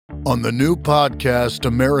On the new podcast,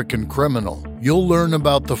 American Criminal, you'll learn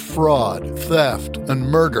about the fraud, theft, and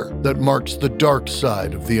murder that marks the dark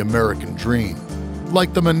side of the American dream.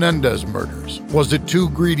 Like the Menendez murders, was it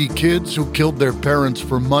two greedy kids who killed their parents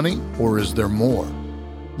for money, or is there more?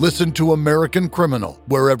 Listen to American Criminal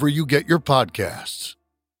wherever you get your podcasts.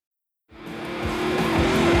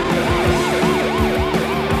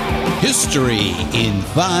 History in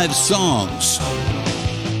 5 Songs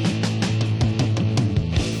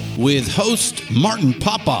with host Martin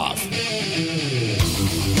Popoff.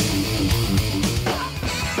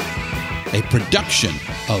 A production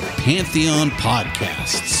of Pantheon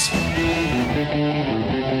Podcasts.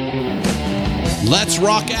 Let's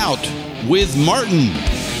rock out with Martin.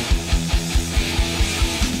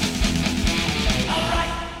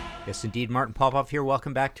 Yes, indeed, Martin Popoff here.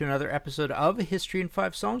 Welcome back to another episode of History in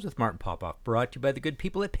 5 Songs with Martin Popoff, brought to you by the good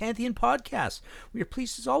people at Pantheon Podcasts. We are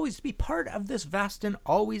pleased, as always, to be part of this vast and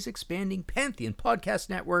always expanding Pantheon Podcast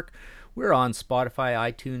Network. We're on Spotify,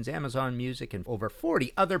 iTunes, Amazon Music, and over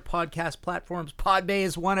 40 other podcast platforms. Podbay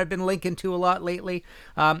is one I've been linking to a lot lately.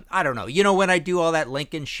 I don't know. You know, when I do all that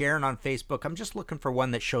linking, sharing on Facebook, I'm just looking for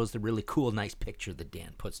one that shows the really cool, nice picture that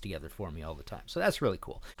Dan puts together for me all the time. So that's really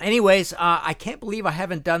cool. Anyways, I can't believe I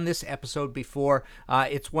haven't done this episode before.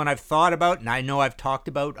 It's one I've thought about, and I know I've talked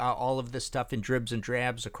about all of this stuff in dribs and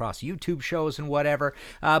drabs across YouTube shows and whatever.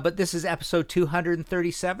 But this is episode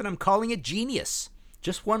 237. I'm calling it Genius.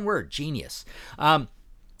 Just one word, genius.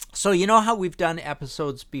 So you know how we've done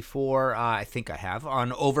episodes before, I think I have,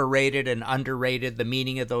 on overrated and underrated, the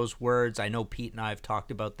meaning of those words. I know Pete and I have talked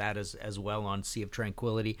about that as well on Sea of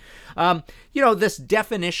Tranquility. You know, this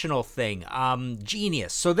definitional thing,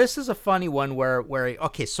 genius. So this is a funny one where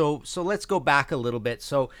okay, so let's go back a little bit.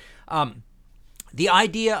 So the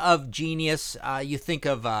idea of genius, you think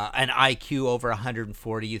of an IQ over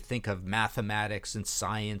 140, you think of mathematics and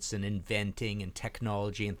science and inventing and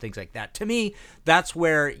technology and things like that. To me, that's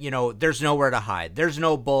where, you know, there's nowhere to hide. There's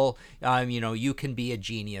no bull. You know, you can be a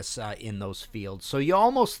genius in those fields. So you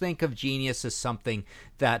almost think of genius as something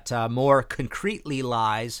that more concretely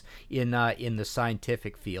lies in the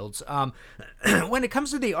scientific fields. When it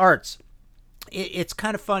comes to the arts, it's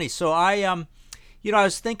kind of funny. So you know, I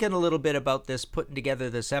was thinking a little bit about this, putting together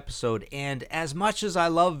this episode, and as much as I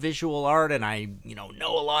love visual art and I, you know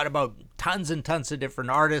a lot about tons and tons of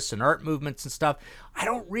different artists and art movements and stuff, I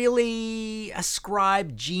don't really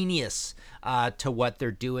ascribe genius to what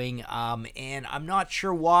they're doing, and I'm not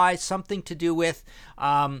sure why. Something to do with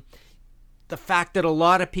the fact that a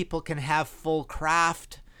lot of people can have full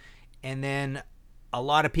craft, and then a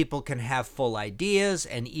lot of people can have full ideas,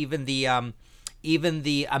 and even the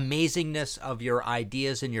amazingness of your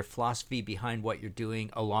ideas and your philosophy behind what you're doing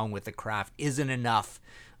along with the craft isn't enough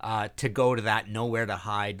to go to that nowhere to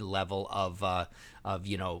hide level of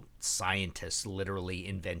you know, scientists literally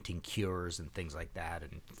inventing cures and things like that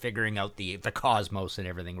and figuring out the cosmos and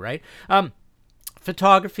everything, right?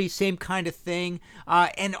 Photography, same kind of thing.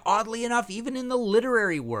 And oddly enough, even in the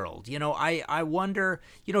literary world, you know, I wonder,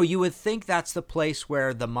 you know, you would think that's the place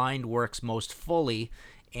where the mind works most fully,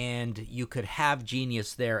 and you could have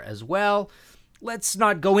genius there as well. Let's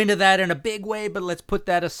not go into that in a big way, but let's put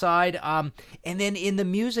that aside. And then in the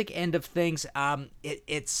music end of things,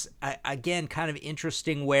 it's again kind of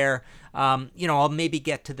interesting where, you know, I'll maybe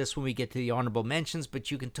get to this when we get to the honorable mentions,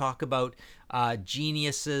 but you can talk about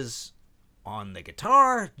geniuses on the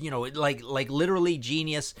guitar, you know, like literally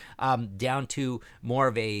genius, down to more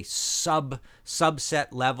of a subset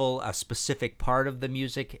level, a specific part of the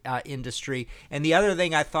music industry. And the other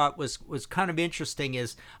thing I thought was kind of interesting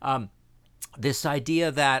is this idea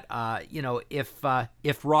that you know,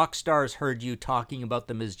 if rock stars heard you talking about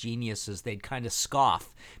them as geniuses, they'd kind of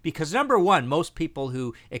scoff, because number one, most people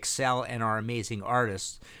who excel and are amazing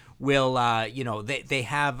artists will, you know, they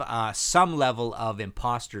have some level of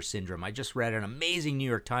imposter syndrome. I just read an amazing New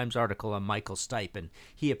York Times article on Michael Stipe, and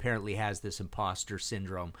he apparently has this imposter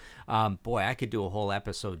syndrome. Boy, I could do a whole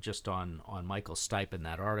episode just on Michael Stipe in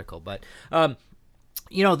that article. But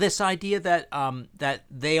you know, this idea that that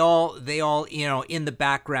they all you know, in the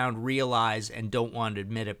background realize and don't want to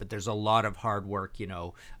admit it, but there's a lot of hard work. You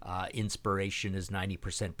know, inspiration is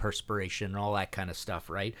 90% perspiration and all that kind of stuff,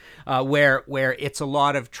 right? Where it's a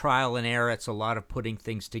lot of trial and error, it's a lot of putting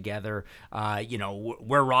things together. You know,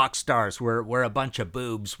 we're rock stars, we're a bunch of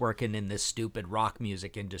boobs working in this stupid rock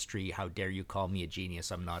music industry. How dare you call me a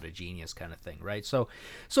genius? I'm not a genius, kind of thing, right? So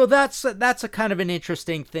that's a kind of an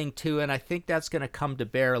interesting thing too, and I think that's going to come to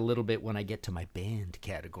bear a little bit when I get to my band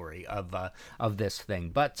category of this thing.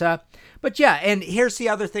 But yeah, and here's the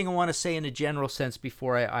other thing I want to say in a general sense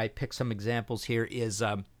before I pick some examples here is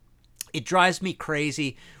it drives me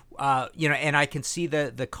crazy and I can see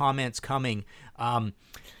the comments coming,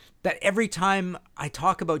 that every time I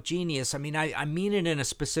talk about Genius, I mean, I mean it in a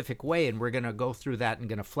specific way, and we're going to go through that and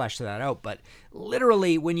going to flesh that out. But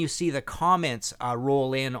literally, when you see the comments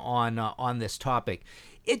roll in on this topic,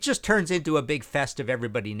 it just turns into a big fest of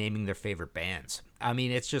everybody naming their favorite bands. I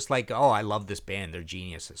mean, it's just like, oh, I love this band. They're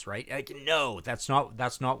geniuses, right? Like, no, that's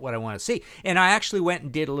not what I want to see. And I actually went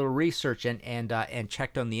and did a little research and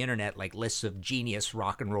checked on the internet, like lists of genius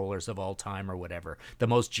rock and rollers of all time or whatever, the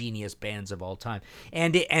most genius bands of all time.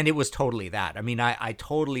 And it was totally that. I mean, I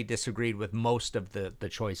totally disagreed with most of the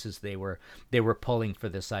choices they were pulling for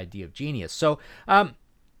this idea of genius.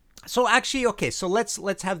 So actually, okay, so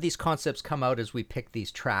let's have these concepts come out as we pick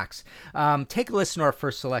these tracks. Take a listen to our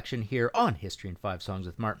first selection here on History in 5 Songs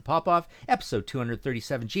with Martin Popoff, episode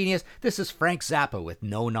 237, Genius. This is Frank Zappa with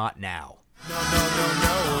No Not Now. No, no, no,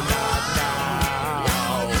 no, not now.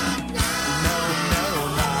 No, no,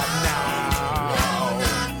 no, not now. No, no,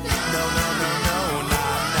 no, no,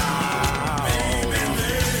 not now. Baby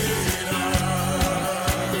later,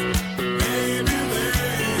 baby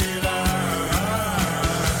later.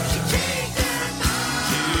 She changed her mind.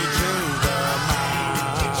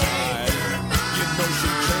 She changed her mind. You know she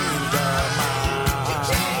changed her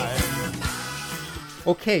mind.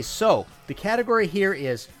 Okay, so the category here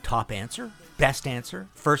is top answer, best answer,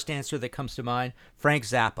 first answer that comes to mind, Frank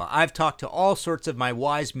Zappa. I've talked to all sorts of my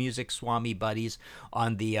wise music swami buddies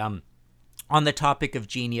on the topic of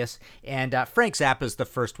genius, and Frank Zappa is the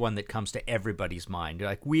first one that comes to everybody's mind.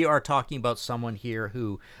 Like, we are talking about someone here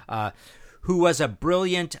who was a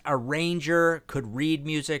brilliant arranger, could read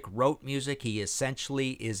music, wrote music. He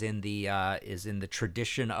essentially is in the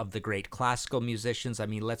tradition of the great classical musicians. I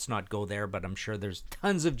mean, let's not go there, but I'm sure there's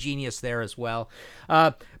tons of genius there as well.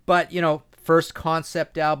 But, first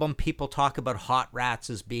concept album, people talk about Hot Rats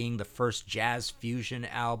as being the first jazz fusion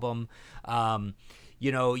album.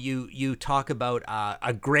 You talk about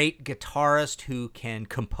a great guitarist who can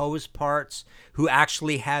compose parts, who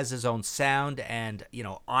actually has his own sound. And,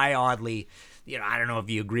 I oddly, I don't know if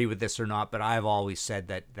you agree with this or not, but I've always said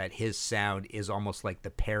that his sound is almost like the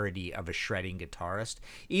parody of a shredding guitarist,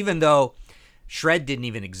 even though shred didn't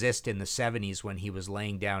even exist in the 70s when he was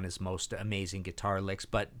laying down his most amazing guitar licks,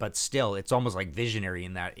 but still, it's almost like visionary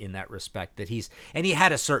in that respect, that he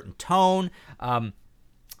had a certain tone.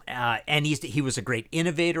 And he was a great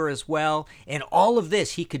innovator as well. And all of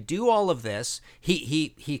this, he could do all of this.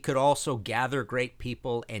 He could also gather great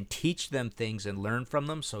people and teach them things and learn from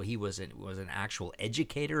them. So he was an actual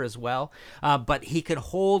educator as well. But he could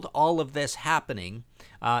hold all of this happening.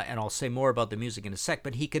 And I'll say more about the music in a sec.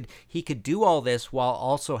 But he could do all this while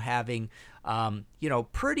also having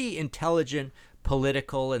pretty intelligent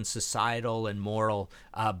political and societal and moral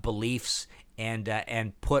beliefs.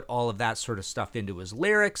 And put all of that sort of stuff into his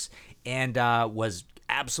lyrics, and was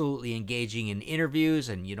absolutely engaging in interviews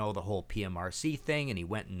and, the whole PMRC thing. And he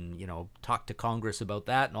went and, talked to Congress about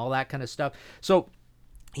that and all that kind of stuff. So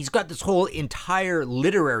he's got this whole entire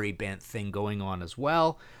literary bent thing going on as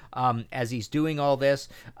well, as he's doing all this.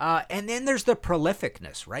 And then there's the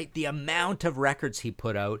prolificness, right? The amount of records he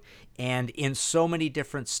put out, and in so many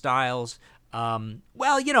different styles.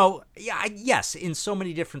 Yes, in so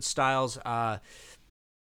many different styles.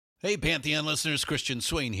 Hey, Pantheon listeners, Christian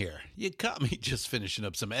Swain here. You caught me just finishing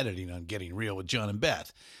up some editing on Getting Real with John and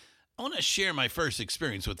Beth. I want to share my first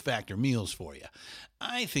experience with Factor Meals for you.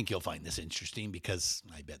 I think you'll find this interesting because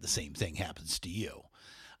I bet the same thing happens to you.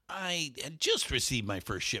 I had just received my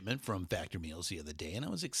first shipment from Factor Meals the other day, and I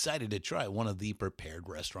was excited to try one of the prepared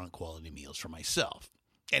restaurant quality meals for myself.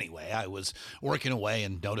 Anyway, I was working away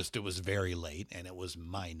and noticed it was very late, and it was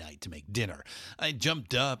my night to make dinner. I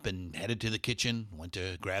jumped up and headed to the kitchen, went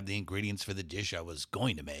to grab the ingredients for the dish I was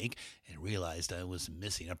going to make, and realized I was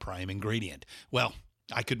missing a prime ingredient. Well,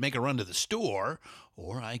 I could make a run to the store,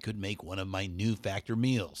 or I could make one of my new Factor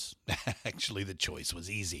meals. Actually, the choice was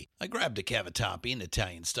easy. I grabbed a cavatappi, an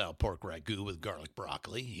Italian-style pork ragu with garlic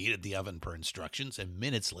broccoli, heated the oven per instructions, and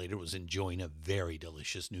minutes later was enjoying a very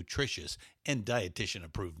delicious, nutritious, and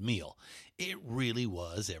dietitian-approved meal. It really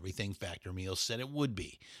was everything Factor Meals said it would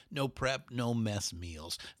be. No prep, no mess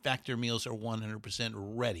meals. Factor Meals are 100%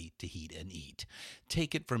 ready to heat and eat.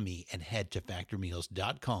 Take it from me and head to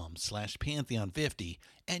factormeals.com/Pantheon50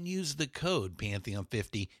 and use the code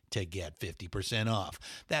Pantheon50 to get 50% off.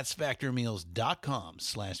 That's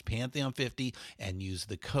factormeals.com/Pantheon50 and use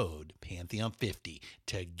the code Pantheon50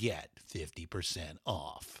 to get 50%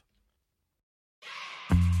 off.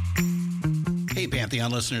 Hey,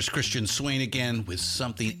 Pantheon listeners, Christian Swain again with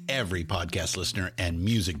something every podcast listener and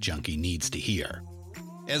music junkie needs to hear.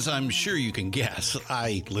 As I'm sure you can guess,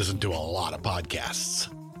 I listen to a lot of podcasts.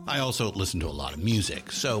 I also listen to a lot of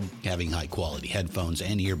music, so having high-quality headphones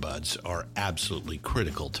and earbuds are absolutely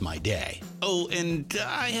critical to my day. Oh, and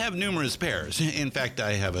I have numerous pairs. In fact,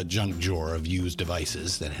 I have a junk drawer of used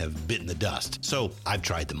devices that have bitten the dust, so I've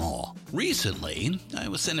tried them all. Recently, I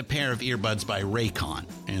was sent a pair of earbuds by Raycon,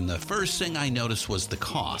 and the first thing I noticed was the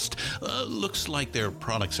cost. Looks like their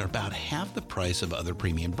products are about half the price of other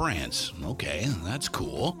premium brands. Okay, that's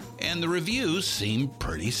cool. And the reviews seem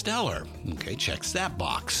pretty stellar. Okay, checks that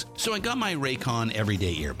box. So I got my Raycon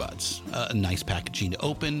everyday earbuds. A nice packaging to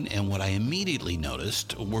open, and what I immediately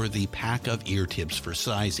noticed were the pack of ear tips for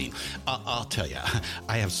sizing. I'll tell you,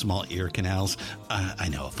 I have small ear canals. I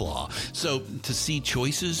know a flaw. So to see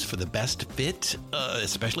choices for the best fit,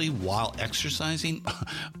 especially while exercising,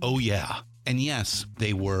 oh yeah. And yes,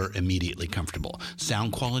 they were immediately comfortable.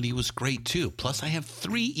 Sound quality was great too. Plus, I have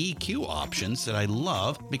 3 EQ options that I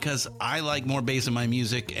love because I like more bass in my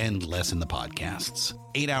music and less in the podcasts.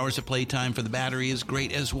 8 hours of playtime for the battery is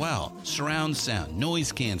great as well. Surround sound,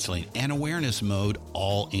 noise canceling, and awareness mode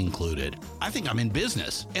all included. I think I'm in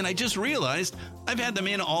business, and I just realized I've had them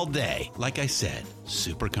in all day. Like I said,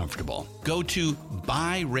 super comfortable. Go to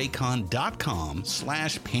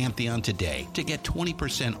buyraycon.com/Pantheon today to get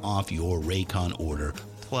 20% off your Raycon order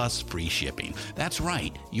plus free shipping. That's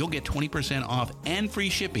right, you'll get 20% off and free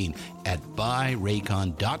shipping at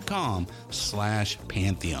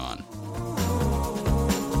buyraycon.com/Pantheon.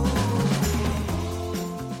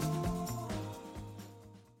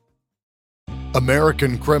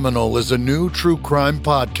 American Criminal is a new true crime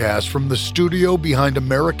podcast from the studio behind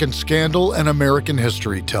American Scandal and American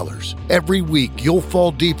History Tellers. Every week, you'll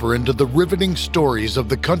fall deeper into the riveting stories of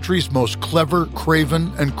the country's most clever,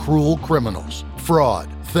 craven, and cruel criminals. Fraud,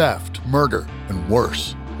 theft, murder, and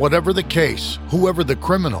worse. Whatever the case, whoever the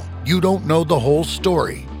criminal, you don't know the whole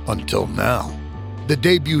story until now. The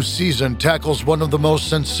debut season tackles one of the most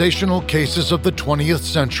sensational cases of the 20th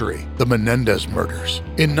century, the Menendez murders.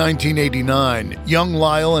 In 1989, young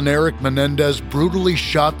Lyle and Eric Menendez brutally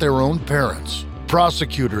shot their own parents.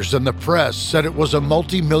 Prosecutors and the press said it was a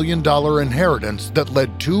multi-million-dollar inheritance that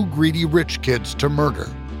led 2 greedy rich kids to murder.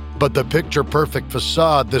 But the picture-perfect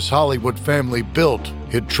facade this Hollywood family built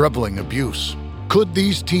hid troubling abuse. Could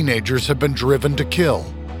these teenagers have been driven to kill?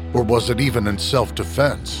 Or was it even in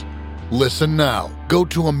self-defense? Listen now. Go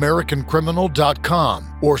to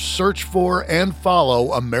AmericanCriminal.com or search for and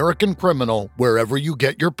follow American Criminal wherever you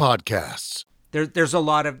get your podcasts. There's a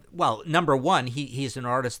lot of, well, number one, he's an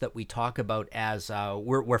artist that we talk about as,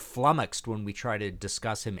 we're flummoxed when we try to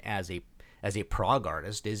discuss him as a prog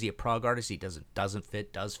artist. Is he a prog artist? He doesn't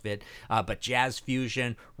fit, does fit. But jazz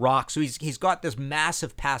fusion, rock. So he's got this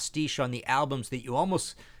massive pastiche on the albums that you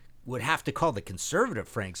almost would have to call the conservative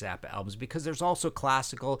Frank Zappa albums, because there's also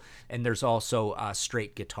classical and there's also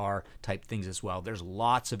straight guitar type things as well. There's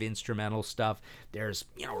lots of instrumental stuff. There's,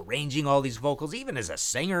 arranging all these vocals. Even as a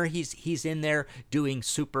singer, he's in there doing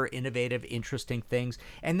super innovative, interesting things.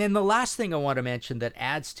 And then the last thing I want to mention that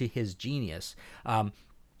adds to his genius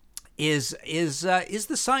is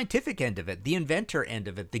the scientific end of it, the inventor end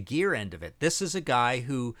of it, the gear end of it. This is a guy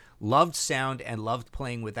who loved sound and loved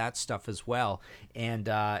playing with that stuff as well, and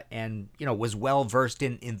was well versed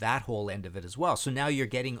in that whole end of it as well. So now you're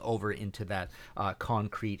getting over into that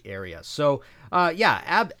concrete area. So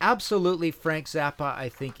absolutely, Frank Zappa, I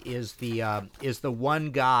think, is the one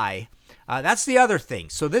guy. That's the other thing.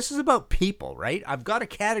 So this is about people, right? I've got a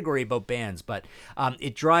category about bands, but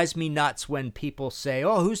it drives me nuts when people say,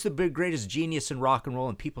 oh, who's the greatest genius in rock and roll?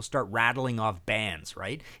 And people start rattling off bands,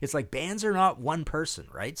 right? It's like bands are not one person,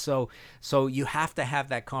 right? So you have to have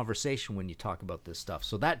that conversation when you talk about this stuff.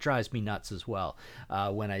 So that drives me nuts as well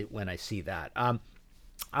when I see that.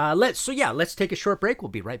 Let's take a short break. We'll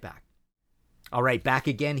be right back. All right, back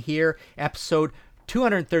again here, episode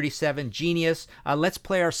 237, Genius. Let's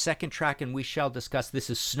play our second track and we shall discuss. This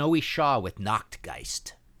is Snowy Shaw with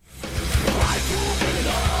Nachtgeist.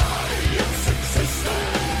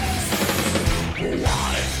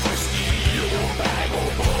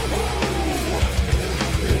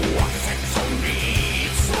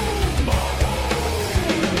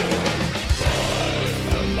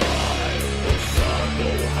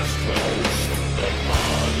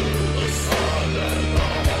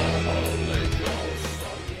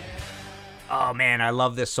 Oh man, I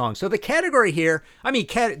love this song. So the category here, I mean,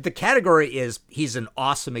 the category is, he's an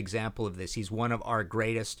awesome example of this. He's one of our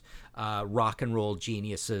greatest rock and roll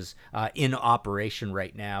geniuses in operation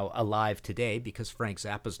right now, alive today, because Frank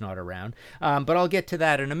Zappa's not around. But I'll get to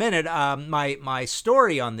that in a minute. My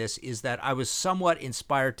story on this is that I was somewhat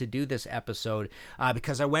inspired to do this episode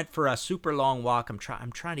because I went for a super long walk. I'm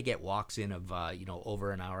trying to get walks in of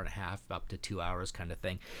over an hour and a half, up to 2 hours, kind of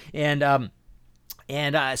thing,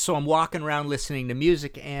 and so I'm walking around listening to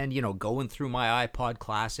music and, going through my iPod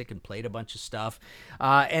Classic and played a bunch of stuff.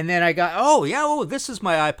 And then I got, this is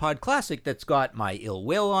my iPod Classic that's got my Ill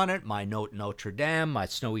Will on it, my Notre Dame, my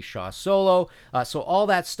Snowy Shaw solo. So all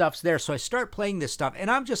that stuff's there. So I start playing this stuff and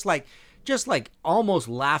I'm just like almost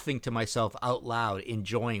laughing to myself out loud,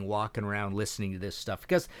 enjoying walking around listening to this stuff.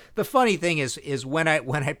 Because the funny thing is when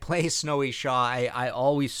I play Snowy Shaw, I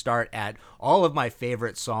always start at all of my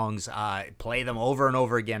favorite songs, play them over and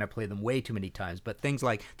over again. I play them way too many times, but things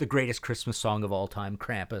like the greatest Christmas song of all time,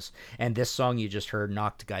 Krampus, and this song you just heard,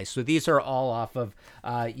 Nachtgeist. So these are all off of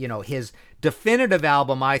his definitive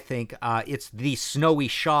album, I think. It's the Snowy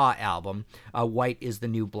Shaw album, White is the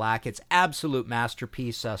New Black. It's absolute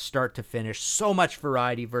masterpiece, start to finish. So much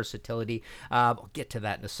variety, versatility. I'll get to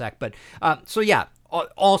that in a sec. But so yeah,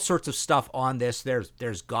 all sorts of stuff on this.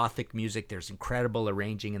 There's gothic music. There's incredible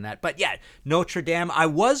arranging in that. But yeah, Notre Dame. I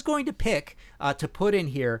was going to pick to put in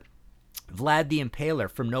here Vlad the Impaler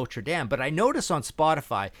from Notre Dame, but I notice on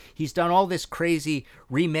Spotify he's done all this crazy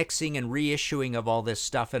remixing and reissuing of all this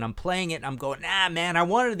stuff, and I'm playing it and I'm going, man, I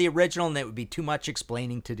wanted the original and it would be too much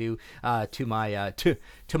explaining to do to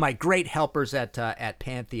my great helpers at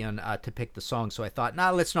Pantheon to pick the song. So I thought,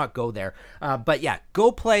 let's not go there. But yeah,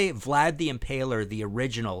 go play Vlad the Impaler, the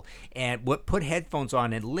original, and put headphones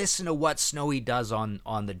on and listen to what Snowy does on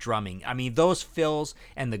the drumming. I mean, those fills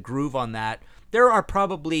and the groove on that. There are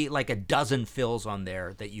probably like a dozen fills on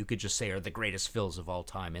there that you could just say are the greatest fills of all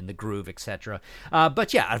time, and the groove, etc.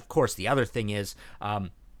 But yeah, of course, the other thing is,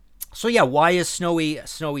 why is Snowy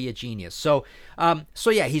a genius? So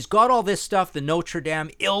yeah, he's got all this stuff. The Notre Dame,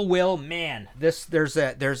 Ill Will, man. There's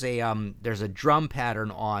a drum pattern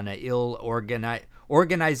on Ill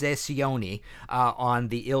Organizzazione on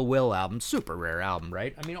the Ill Will album. Super rare album,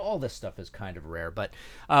 right? I mean, all this stuff is kind of rare, but.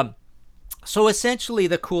 So essentially,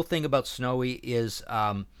 the cool thing about Snowy is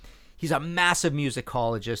he's a massive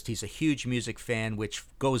musicologist. He's a huge music fan, which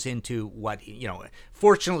goes into what,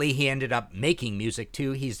 fortunately, he ended up making music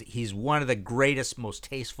too. He's one of the greatest, most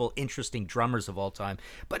tasteful, interesting drummers of all time.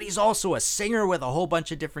 But he's also a singer with a whole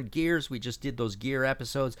bunch of different gears. We just did those gear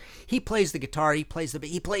episodes. He plays the guitar. He plays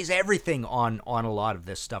everything on a lot of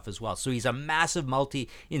this stuff as well. So he's a massive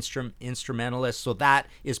multi-instrumentalist. So that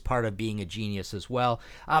is part of being a genius as well.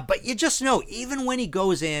 But you just know, even when he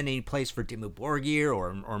goes in and he plays for Dimmu Borgir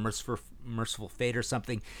or Merciful Fate or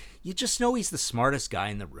something, you just know he's the smartest guy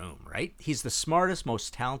in the room, right? He's the smartest,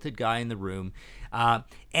 most talented guy in the room,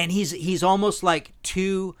 and he's almost like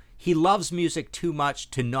he loves music too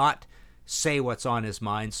much to not say what's on his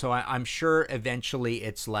mind. So I'm sure eventually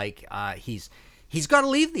it's like he's got to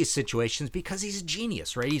leave these situations because he's a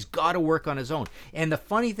genius, right? He's got to work on his own. And the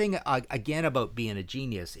funny thing again about being a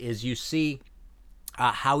genius is you see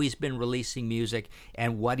how he's been releasing music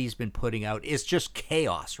and what he's been putting out is just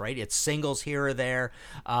chaos, right? It's singles here or there.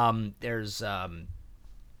 There's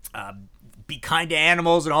Be Kind to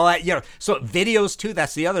Animals and all that. So videos too.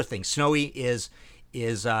 That's the other thing. Snowy is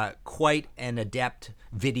quite an adept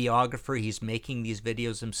videographer. He's making these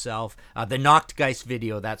videos himself. The Nachtgeist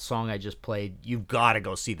video, that song I just played, you've got to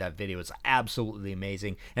go see that video. It's absolutely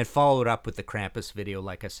amazing. And follow it up with the Krampus video,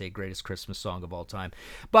 like I say, greatest Christmas song of all time.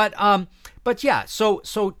 But yeah, so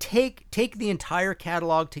take the entire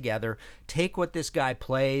catalog together. Take what this guy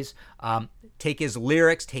plays. Take his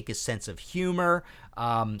lyrics. Take his sense of humor.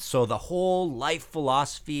 So the whole life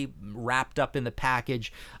philosophy wrapped up in the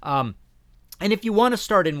package. And if you want to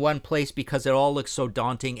start in one place because it all looks so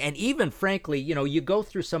daunting, and even frankly, you go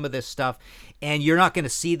through some of this stuff and you're not going to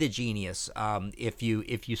see the genius if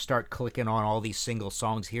you start clicking on all these single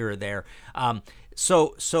songs here or there.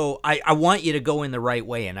 So I want you to go in the right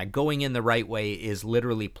way, and going in the right way is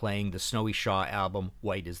literally playing the Snowy Shaw album,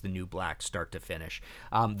 White is the New Black, start to finish.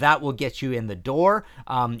 That will get you in the door.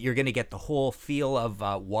 You're going to get the whole feel of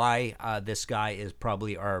why this guy is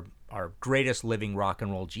probably our greatest living rock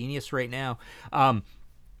and roll genius right now.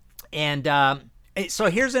 So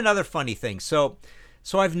here's another funny thing. So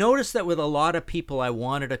I've noticed that with a lot of people I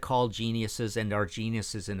wanted to call geniuses and are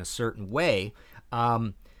geniuses in a certain way,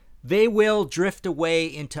 they will drift away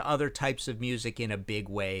into other types of music in a big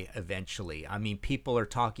way eventually. I mean, people are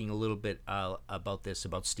talking a little bit about this,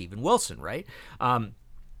 about Steven Wilson, right?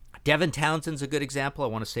 Devin Townsend's a good example. I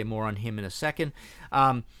want to say more on him in a second.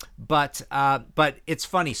 But it's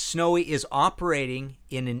funny. Snowy is operating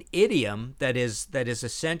in an idiom that is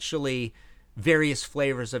essentially various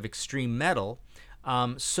flavors of extreme metal.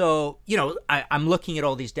 So, I'm looking at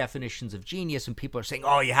all these definitions of genius, and people are saying,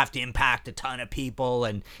 oh, you have to impact a ton of people,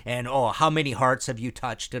 and oh, how many hearts have you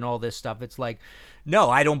touched, and all this stuff. It's like,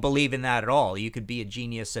 no, I don't believe in that at all. You could be a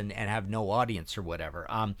genius and have no audience or whatever.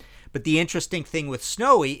 But the interesting thing with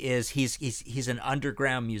Snowy is he's an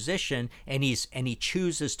underground musician, and he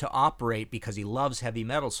chooses to operate because he loves heavy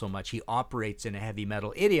metal so much. He operates in a heavy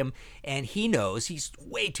metal idiom, and he knows, he's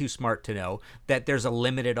way too smart to know, that there's a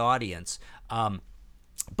limited audience.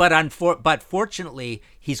 But fortunately,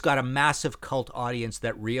 he's got a massive cult audience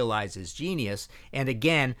that realizes genius. And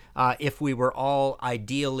again, if we were all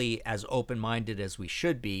ideally as open-minded as we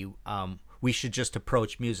should be, we should just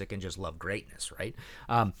approach music and just love greatness, right?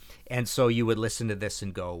 And so you would listen to this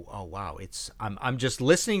and go, oh wow, I'm just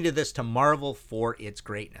listening to this to marvel for its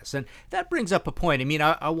greatness. And that brings up a point. I mean,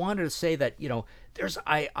 I wanted to say that,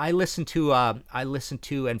 I listen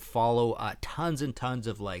to and follow tons and tons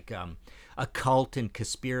of like occult and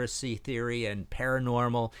conspiracy theory and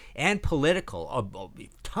paranormal and political,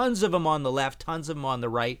 tons of them on the left, tons of them on the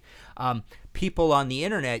right, people on the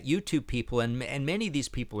internet, YouTube people, and many of these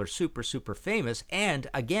people are super, super famous. And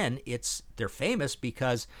again, they're famous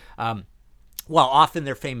because, often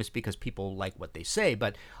they're famous because people like what they say,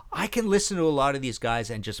 but I can listen to a lot of these guys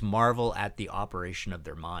and just marvel at the operation of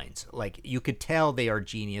their minds. Like, you could tell they are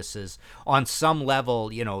geniuses on some level.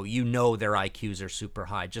 Their IQs are super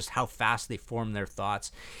high, just how fast they form their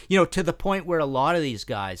thoughts, to the point where a lot of these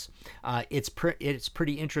guys, it's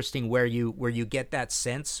pretty interesting where you get that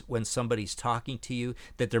sense when somebody's talking to you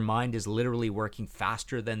that their mind is literally working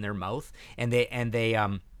faster than their mouth, and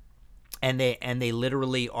they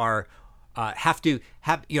literally are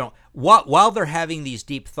while they're having these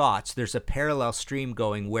deep thoughts, there's a parallel stream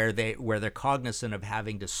going where they're cognizant of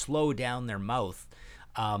having to slow down their mouth,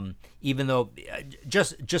 even though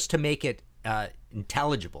just to make it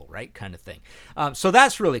intelligible, right, kind of thing. So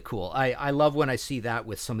that's really cool. I love when I see that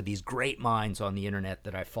with some of these great minds on the internet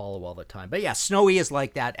that I follow all the time. But yeah, Snowy is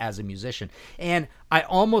like that as a musician. And I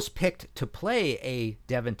almost picked to play a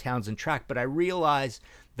Devin Townsend track, but I realized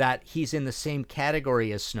that he's in the same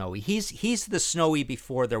category as Snowy. He's the Snowy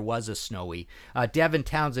before there was a Snowy. Devin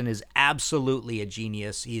Townsend is absolutely a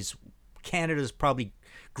genius. He's Canada's probably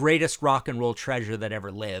greatest rock and roll treasure that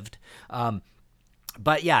ever lived.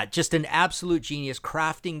 But yeah, just an absolute genius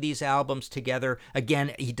crafting these albums together.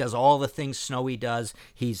 Again, he does all the things Snowy does.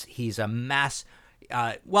 He's a mass.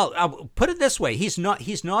 I'll put it this way: he's not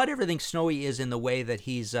everything Snowy is in the way that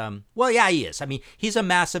he's. He is. I mean, he's a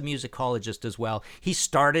massive musicologist as well. He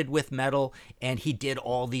started with metal and he did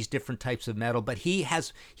all these different types of metal, but he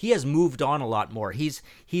has moved on a lot more. He's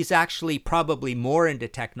actually probably more into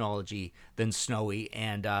technology than Snowy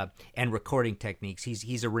and recording techniques.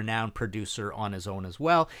 He's a renowned producer on his own as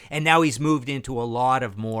well, and now he's moved into a lot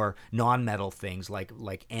of more non-metal things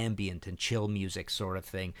like ambient and chill music sort of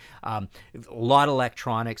thing. A lot of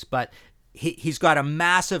electronics, but he's got a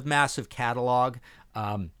massive catalog,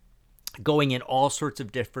 going in all sorts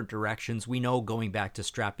of different directions. We know, going back to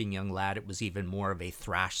Strapping Young Lad, it was even more of a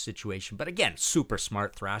thrash situation, but again, super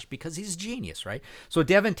smart thrash because he's a genius, right? So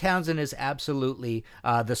Devin Townsend is absolutely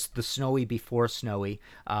the Snowy before Snowy,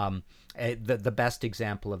 the best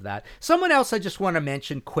example of that. Someone else I just want to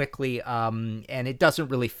mention quickly, and it doesn't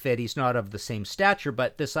really fit. He's not of the same stature,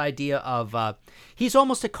 but this idea of he's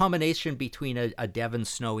almost a combination between a Devin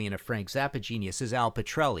Snowy and a Frank Zappa genius is Al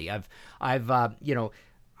Pitrelli.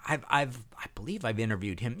 I believe I've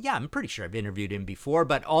interviewed him. Yeah, I'm pretty sure I've interviewed him before,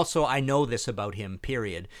 but also I know this about him,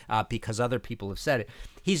 period, because other people have said it.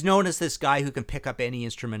 He's known as this guy who can pick up any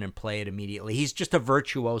instrument and play it immediately. He's just a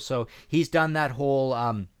virtuoso. He's done that whole,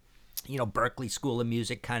 Berklee School of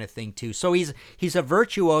Music kind of thing too. So he's a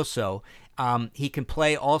virtuoso. He can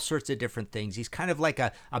play all sorts of different things. He's kind of like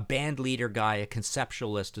a band leader guy, a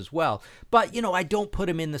conceptualist as well. But, I don't put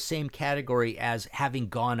him in the same category as having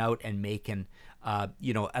gone out and making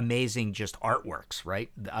amazing just artworks, right?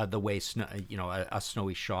 The way a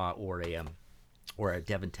Snowy Shaw or a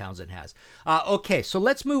Devin Townsend has. Okay, so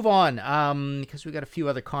let's move on because we got a few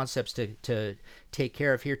other concepts to take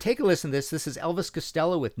care of here. Take a listen to this. This is Elvis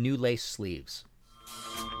Costello with New Lace Sleeves.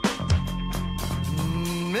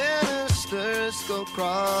 Ministers go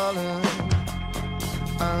crawling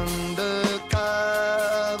under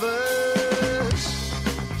covers.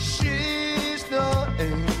 She's no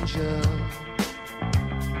angel.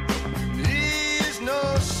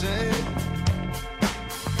 No saint.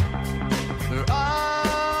 They're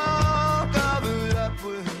all covered up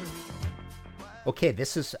with Okay,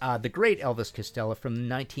 this is the great Elvis Costello from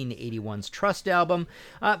 1981's Trust album.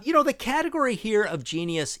 The category here of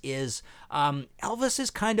genius is Elvis is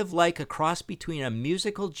kind of like a cross between a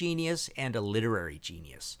musical genius and a literary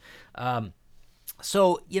genius.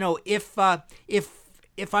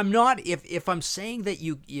 If I'm saying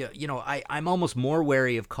that I'm almost more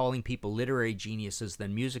wary of calling people literary geniuses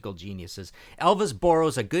than musical geniuses. Elvis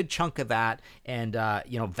borrows a good chunk of that and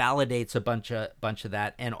validates a bunch of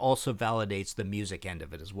that, and also validates the music end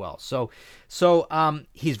of it as well. So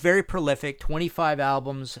he's very prolific, 25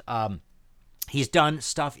 albums. He's done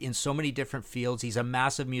stuff in so many different fields. He's a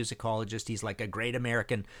massive musicologist. He's like a great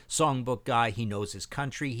American songbook guy. He knows his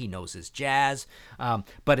country. He knows his jazz.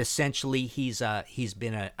 But essentially, he's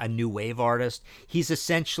been a new wave artist. He's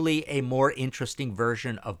essentially a more interesting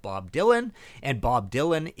version of Bob Dylan. And Bob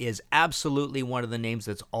Dylan is absolutely one of the names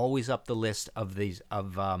that's always up the list of these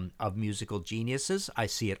of musical geniuses. I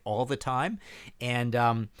see it all the time.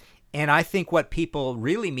 And I think what people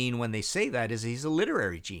really mean when they say that is he's a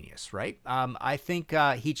literary genius, right? I think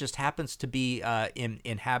he just happens to be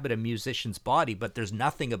inhabit a musician's body, but there's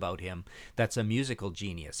nothing about him that's a musical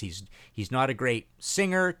genius. He's not a great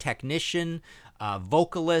singer, technician,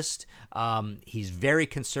 vocalist. He's very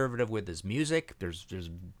conservative with his music. There's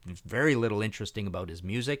very little interesting about his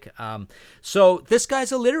music. So this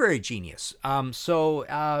guy's a literary genius. Odd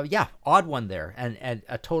one there, and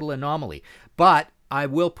a total anomaly. But I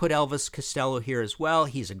will put Elvis Costello here as well.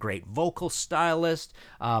 He's a great vocal stylist,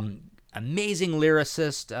 amazing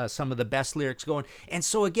lyricist, some of the best lyrics going. And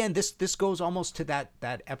so again, this goes almost to that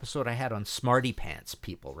episode I had on Smarty Pants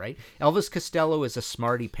people, right? Elvis Costello is a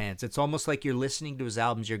Smarty Pants. It's almost like you're listening to his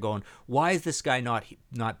albums, you're going, why is this guy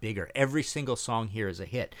not bigger? Every single song here is a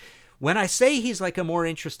hit. When I say he's like a more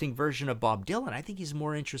interesting version of Bob Dylan, I think he's a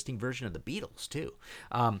more interesting version of the Beatles too.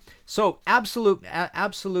 So absolute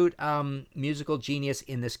musical genius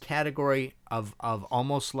in this category of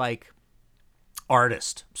almost like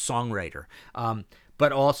artist, songwriter,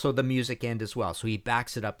 but also the music end as well. So he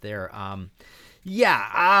backs it up there.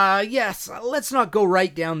 Yes, let's not go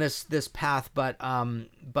right down this path,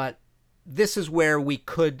 but this is where we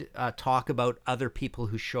could talk about other people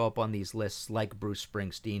who show up on these lists, like Bruce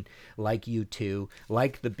Springsteen, like U2,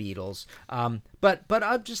 like the Beatles. But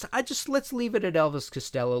I just let's leave it at Elvis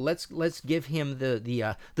Costello. Let's give him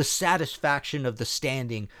the satisfaction of the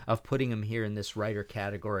standing of putting him here in this writer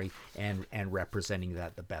category and representing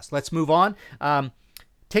that the best. Let's move on.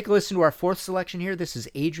 Take a listen to our fourth selection here. This is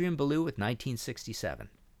Adrian Belew with 1967.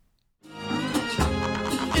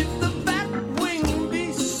 If the bat-winged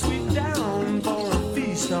beast sweep down for a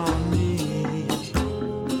feast on me,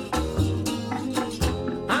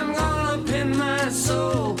 I'm gonna pin my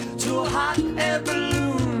soul to a hot air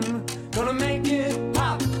balloon, gonna make it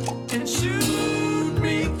pop and shoot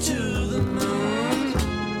me to the moon.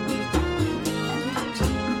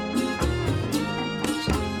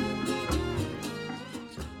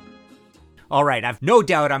 All right, I've no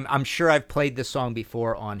doubt, I'm sure I've played this song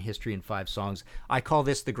before on History in 5 Songs. I call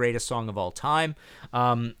this the greatest song of all time.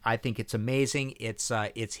 I think it's amazing.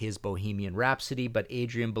 It's his Bohemian Rhapsody, but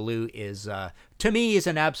Adrian Belew is, to me, is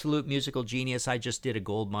an absolute musical genius. I just did a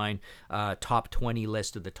Goldmine top 20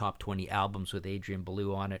 list of the top 20 albums with Adrian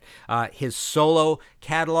Belew on it. His solo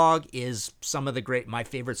catalog is some of my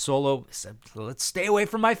favorite solo. Let's stay away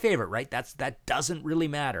from my favorite, right? That doesn't really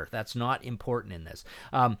matter. That's not important in this.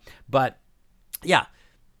 But yeah,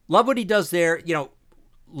 love what he does there.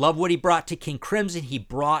 Love what he brought to King Crimson. He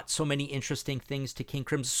brought so many interesting things to King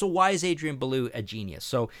Crimson. So why is Adrian Belew a genius?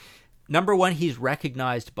 So number one, he's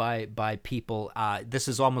recognized by people. This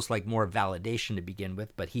is almost like more validation to begin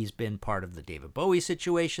with, but he's been part of the David Bowie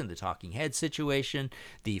situation, the Talking Heads situation,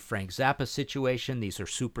 the Frank Zappa situation. These are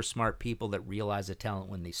super smart people that realize a talent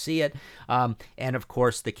when they see it. And of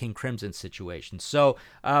course, the King Crimson situation. So,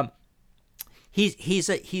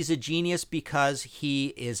 He's a genius because he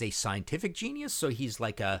is a scientific genius. So he's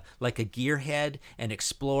like a gearhead, an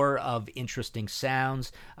explorer of interesting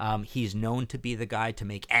sounds. He's known to be the guy to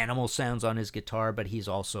make animal sounds on his guitar, but he's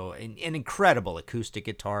also an incredible acoustic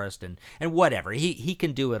guitarist and whatever. He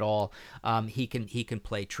can do it all. He can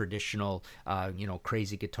play traditional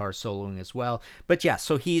crazy guitar soloing as well. But yeah,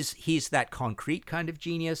 so he's that concrete kind of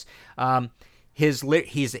genius. He's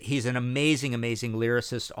an amazing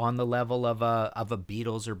lyricist on the level of a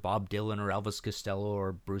Beatles or Bob Dylan or Elvis Costello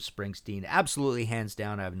or Bruce Springsteen. Absolutely, hands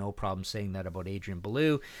down, I have no problem saying that about Adrian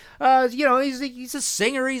Belew. He's a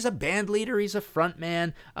singer, he's a band leader, he's a front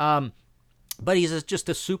man. But he's just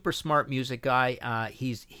a super smart music guy.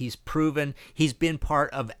 He's proven. He's been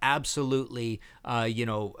part of absolutely.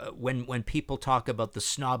 When people talk about the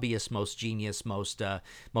snobbiest, most genius, most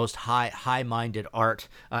high-minded art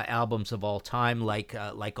albums of all time, like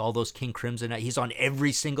all those King Crimson. He's on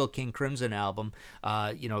every single King Crimson album.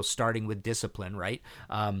 Starting with Discipline, right?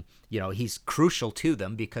 He's crucial to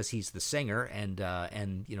them because he's the singer and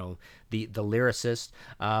the lyricist.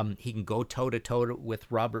 He can go toe to toe with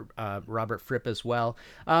Robert Fripp as well.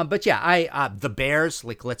 But yeah, the Bears,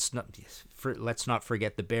 like let's not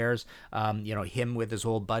forget the Bears. Him with his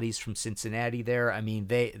old buddies from Cincinnati there. I mean,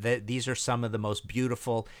 these are some of the most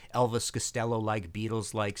beautiful Elvis Costello-like,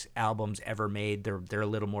 Beatles-like albums ever made. They're a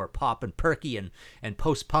little more pop and perky and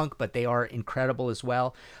post-punk, but they are incredible as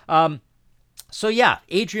well. So yeah,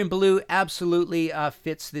 Adrian Belew absolutely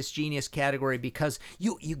fits this genius category because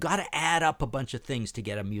you got to add up a bunch of things to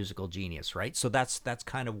get a musical genius, right? So that's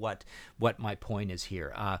kind of what my point is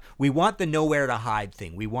here. We want the nowhere to hide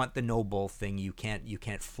thing. We want the no bull thing. You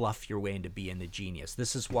can't fluff your way into being a genius.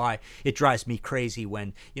 This is why it drives me crazy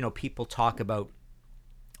when people talk about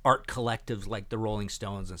art collectives like the Rolling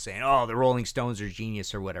Stones and saying, "Oh, the Rolling Stones are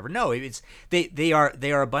genius" or whatever. No, it's they are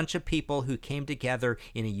a bunch of people who came together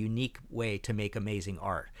in a unique way to make amazing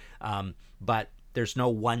art. But there's no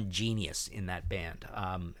one genius in that band,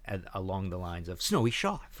 along the lines of Snowy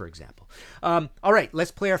Shaw, for example. All right, let's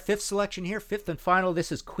play our fifth selection here, fifth and final.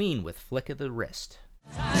 This is Queen with "Flick of the Wrist."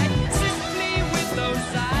 Simply with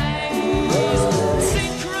those eyes,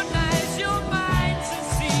 synchronize your minds and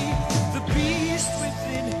see the beast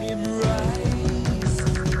within him rise.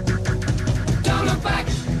 Don't look back,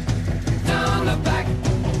 don't look back.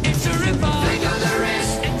 It's a revolver. Flick of the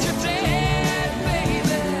wrist. It's your dead, baby.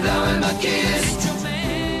 Blow him a kiss. It's your man.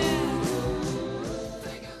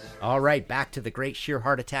 All right, back to the great Sheer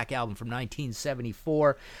Heart Attack album from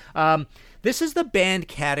 1974. This is the band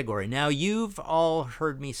category. Now, you've all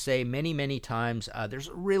heard me say many, many times, there's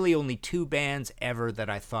really only two bands ever that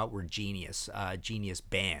I thought were genius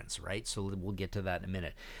bands, right? So we'll get to that in a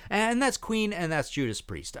minute. And that's Queen and that's Judas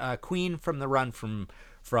Priest. Queen from the run from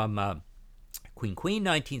Queen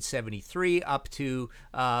 1973 up to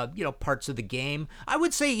parts of the Game. I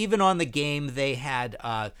would say even on the Game they had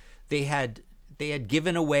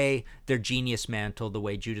given away their genius mantle the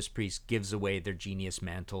way Judas Priest gives away their genius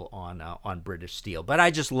mantle on British Steel. But I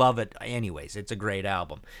just love it anyways. It's a great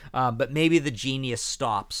album. But maybe the genius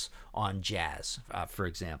stops on Jazz, for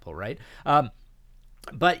example, right?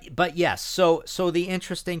 But yes, so the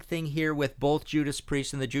interesting thing here with both Judas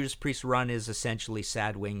Priest and the Judas Priest run is essentially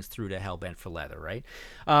Sad Wings through to Hellbent for Leather, right?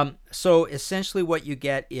 So essentially what you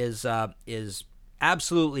get is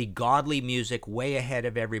absolutely godly music, way ahead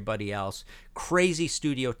of everybody else. Crazy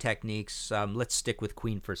studio techniques. Let's stick with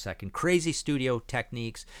Queen for a second. Crazy studio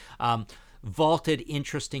techniques. Vaulted,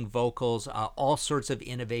 interesting vocals. All sorts of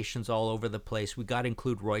innovations all over the place. We got to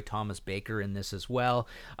include Roy Thomas Baker in this as well.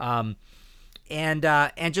 And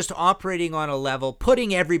just operating on a level,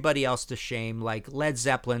 putting everybody else to shame. Like Led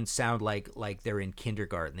Zeppelin sound like they're in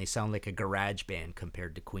kindergarten. They sound like a garage band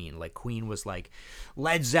compared to Queen. Like Queen was like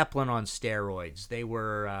Led Zeppelin on steroids. They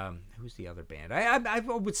were who's the other band? I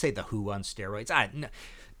would say the Who on steroids.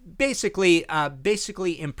 Basically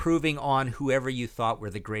improving on whoever you thought were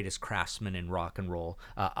the greatest craftsmen in rock and roll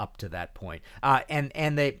up to that point.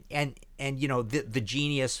 And the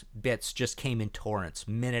genius bits just came in torrents,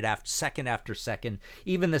 second after second.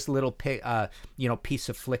 Even this little piece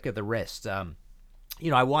of Flick of the Wrist.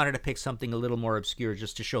 I wanted to pick something a little more obscure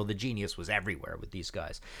just to show the genius was everywhere with these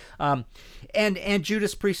guys. And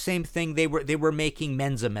Judas Priest, same thing. They were making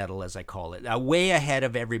Mensa metal, as I call it, way ahead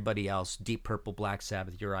of everybody else. Deep Purple, Black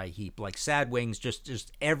Sabbath, Uriah Heep, like Sad Wings.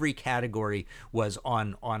 Just every category was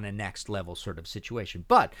on a next level sort of situation.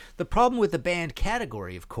 But the problem with the band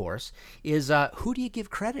category, of course, is who do you give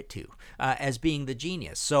credit to as being the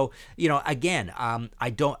genius? So again,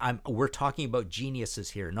 we're talking about geniuses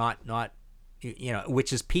here, not.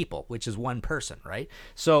 Which is people, which is one person, right?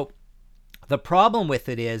 So the problem with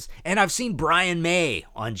it is, and I've seen Brian May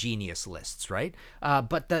on genius lists, right?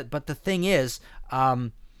 But the thing is,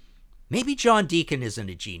 maybe John Deacon isn't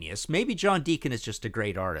a genius. Maybe John Deacon is just a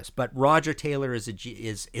great artist. But Roger Taylor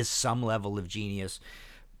is some level of genius.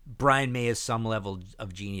 Brian May is some level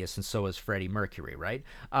of genius, and so is Freddie Mercury, right?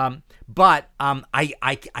 But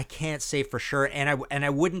I can't say for sure, and I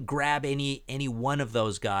wouldn't grab any one of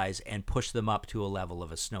those guys and push them up to a level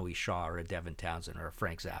of a Snowy Shaw or a Devin Townsend or a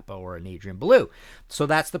Frank Zappa or an Adrian Belew. So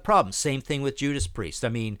that's the problem. Same thing with Judas Priest. I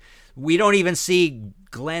mean, we don't even see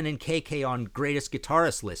Glenn and KK on greatest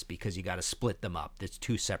guitarist list because you got to split them up. It's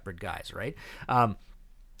two separate guys, right?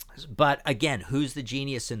 But again, who's the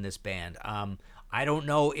genius in this band? I don't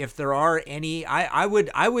know if there are any. I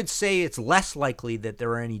would say it's less likely that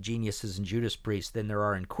there are any geniuses in Judas Priest than there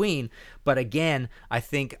are in Queen. But again, I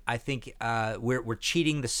think we're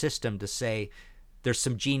cheating the system to say there's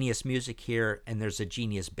some genius music here and there's a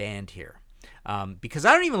genius band here. Because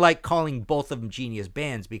I don't even like calling both of them genius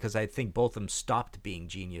bands, because I think both of them stopped being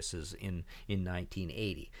geniuses in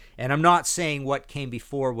 1980. And I'm not saying what came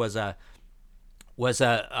before was an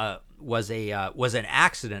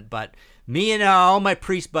accident, but me and all my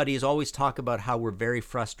Priest buddies always talk about how we're very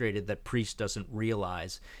frustrated that Priest doesn't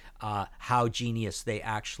realize how genius they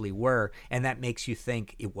actually were, and that makes you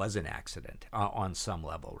think it was an accident on some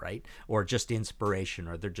level, right? Or just inspiration,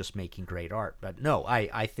 or they're just making great art. But no,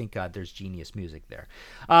 I think there's genius music there.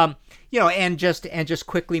 And just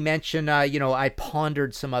quickly mention, I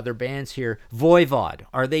pondered some other bands here. Voivod,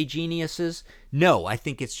 are they geniuses? No, I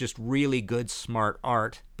think it's just really good, smart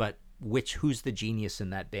art, but who's the genius in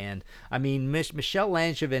that band? I mean, Michel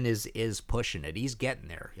Langevin is pushing it. He's getting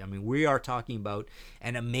there. I mean, we are talking about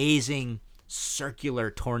an amazing circular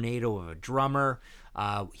tornado of a drummer.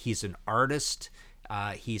 He's an artist.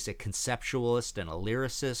 He's a conceptualist and a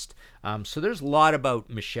lyricist. So there's a lot about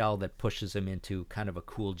Michel that pushes him into kind of a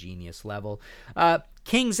cool genius level.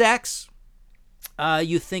 King's X.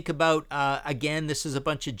 You think about, again, this is a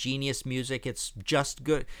bunch of genius music. It's just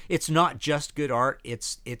good. It's not just good art.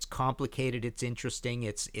 It's complicated. It's interesting.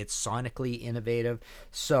 It's sonically innovative.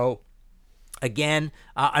 So, again,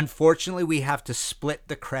 unfortunately, we have to split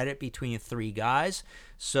the credit between three guys.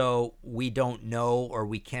 So we don't know, or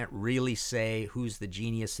we can't really say who's the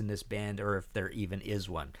genius in this band, or if there even is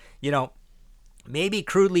one. Maybe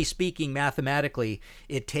crudely speaking, mathematically,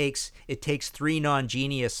 it takes three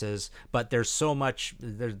non-geniuses, but there's so much,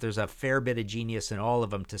 there's a fair bit of genius in all of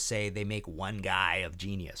them to say they make one guy of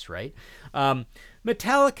genius, right?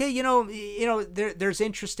 Metallica, there's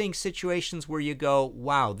interesting situations where you go,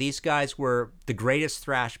 wow, these guys were the greatest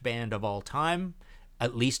thrash band of all time,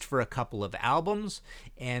 at least for a couple of albums,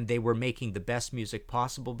 and they were making the best music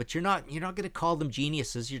possible. But you're not going to call them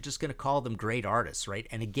geniuses. You're just going to call them great artists, right?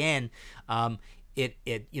 And again, when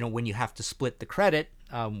you have to split the credit,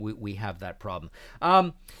 we have that problem.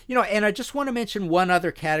 And I just want to mention one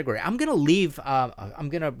other category. I'm going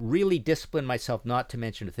to really discipline myself not to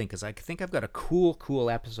mention a thing, because I think I've got a cool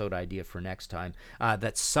episode idea for next time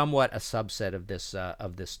that's somewhat a subset of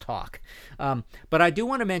this talk. But I do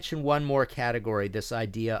want to mention one more category, this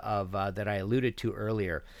idea of that I alluded to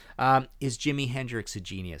earlier. Is Jimi Hendrix a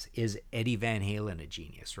genius? Is Eddie Van Halen a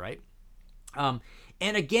genius, right?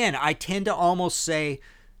 And again, I tend to almost say,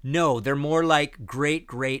 no, they're more like great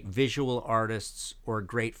visual artists, or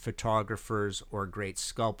great photographers, or great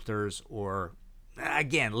sculptors, or,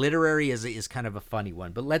 again, literary is kind of a funny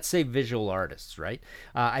one, but let's say visual artists, right?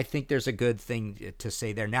 I think there's a good thing to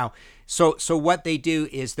say there. Now, so what they do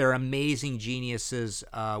is they're amazing geniuses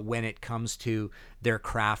when it comes to their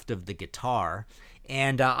craft of the guitar.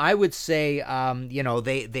 And I would say,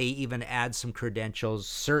 they even add some credentials,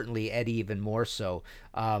 certainly Eddie even more so,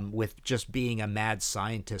 with just being a mad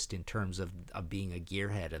scientist in terms of being a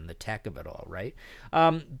gearhead and the tech of it all, right?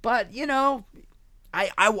 But,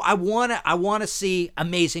 I want to see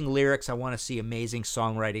amazing lyrics. I want to see amazing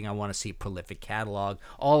songwriting. I want to see prolific catalog,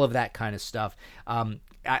 all of that kind of stuff.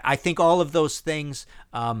 I think all of those things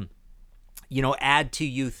add to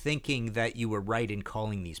you thinking that you were right in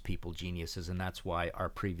calling these people geniuses, and that's why our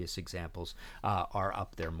previous examples are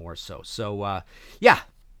up there more so. So,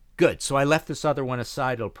 good. So I left this other one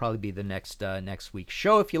aside. It'll probably be the next week's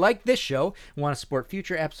show. If you like this show and want to support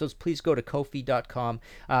future episodes, please go to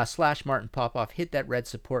Ko-fi.com/Martin Popoff. Hit that red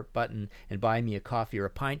support button and buy me a coffee or a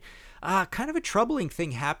pint. Kind of a troubling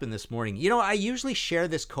thing happened this morning. I usually share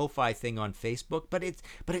this Ko-fi thing on Facebook, but it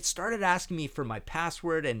started asking me for my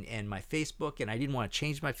password and my Facebook, and I didn't want to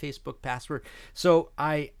change my Facebook password. So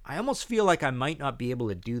I almost feel like I might not be able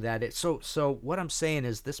to do that. So what I'm saying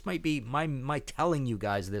is, this might be my telling you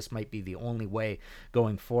guys this might be the only way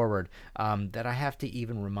going forward that I have to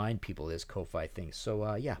even remind people this Ko-fi thing.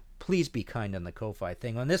 So please be kind on the Ko-fi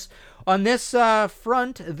thing. On this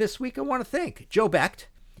front this week, I want to thank Joe Becht,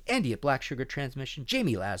 Andy at Black Sugar Transmission,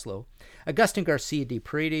 Jamie Laszlo, Augustin Garcia de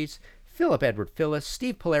Paredes, Philip Edward Phyllis,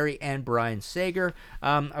 Steve Polari, and Brian Sager.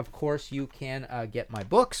 Of course, you can get my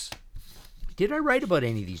books. Did I write about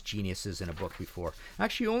any of these geniuses in a book before?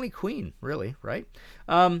 Actually, only Queen, really, right?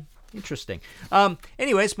 Interesting.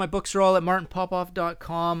 Anyways, my books are all at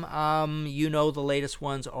martinpopoff.com. The latest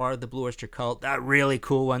ones are The Blue Oyster Cult. That really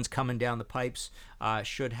cool one's coming down the pipes.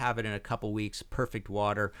 Should have it in a couple weeks. Perfect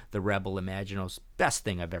Water, the Rebel Imaginos. Best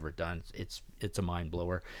thing I've ever done. It's a mind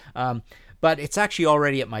blower. But it's actually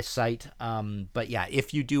already at my site. But yeah,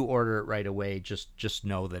 if you do order it right away, just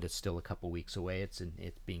know that it's still a couple weeks away. It's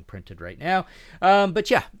being printed right now. But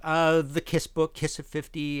yeah, the Kiss book, Kiss at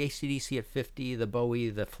 50, AC/DC at 50, the Bowie,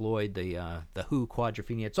 the Floyd, the Who,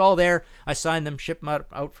 Quadrophenia. It's all there. I sign them, ship them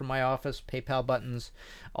out from my office, PayPal buttons,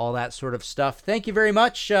 all that sort of stuff. Thank you very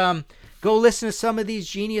much. Go listen to some of these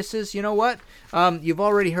geniuses. You know what? You've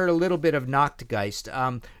already heard a little bit of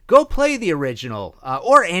Nachtgeist. Go play the original,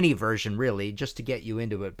 or any version, really, just to get you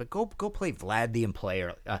into it. But go play Vlad the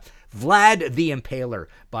Impaler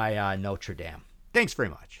by Notre Dame. Thanks very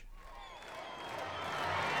much.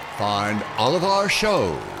 Find all of our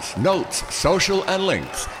shows, notes, social, and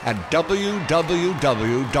links at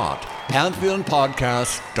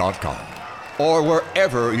www.pantheonpodcast.com or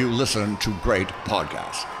wherever you listen to great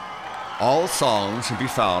podcasts. All songs can be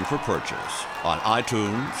found for purchase on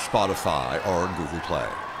iTunes, Spotify, or Google Play.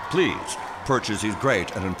 Please purchase these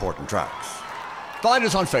great and important tracks. Find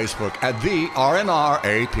us on Facebook at the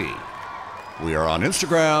RNRAP. We are on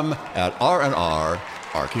Instagram at RNR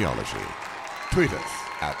Archaeology. Tweet us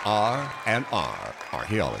at RNR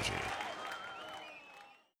Archaeology.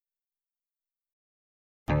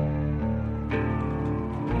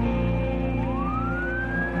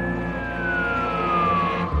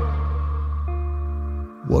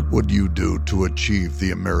 What would you do to achieve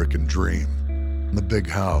the American dream? The big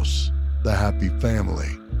house, the happy family,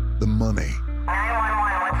 the money.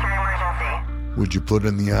 911, what's your emergency? Would you put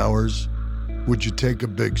in the hours? Would you take a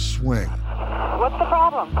big swing? What's the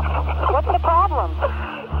problem? What's the problem?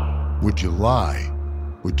 Would you lie?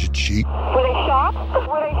 Would you cheat? Were they shot?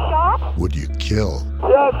 Were they shot? Would you kill?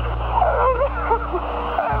 Yes.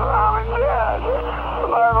 My mom is dead.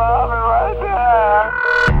 My mom is right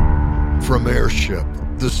there. From Airship,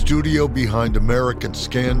 the studio behind American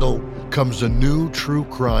Scandal, comes a new true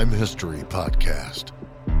crime history podcast.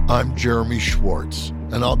 I'm Jeremy Schwartz,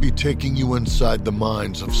 and I'll be taking you inside the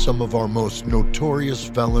minds of some of our most notorious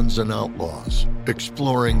felons and outlaws,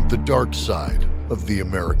 exploring the dark side of the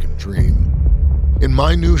American dream. In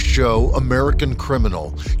my new show, American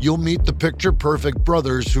Criminal, you'll meet the picture-perfect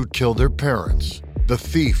brothers who killed their parents, the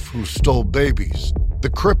thief who stole babies, the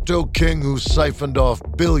crypto king who siphoned off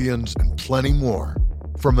billions, and plenty more.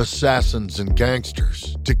 From assassins and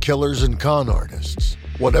gangsters to killers and con artists.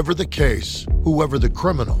 Whatever the case, whoever the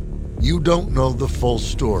criminal, you don't know the full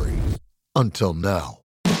story. Until now.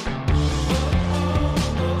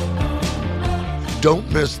 Don't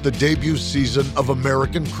miss the debut season of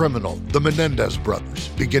American Criminal, The Menendez Brothers,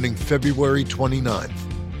 beginning February 29th.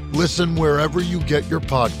 Listen wherever you get your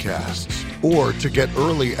podcasts, or to get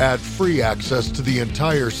early ad-free access to the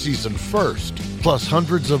entire season first, plus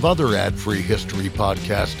hundreds of other ad-free history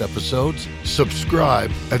podcast episodes,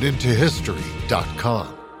 subscribe at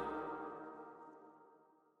IntoHistory.com.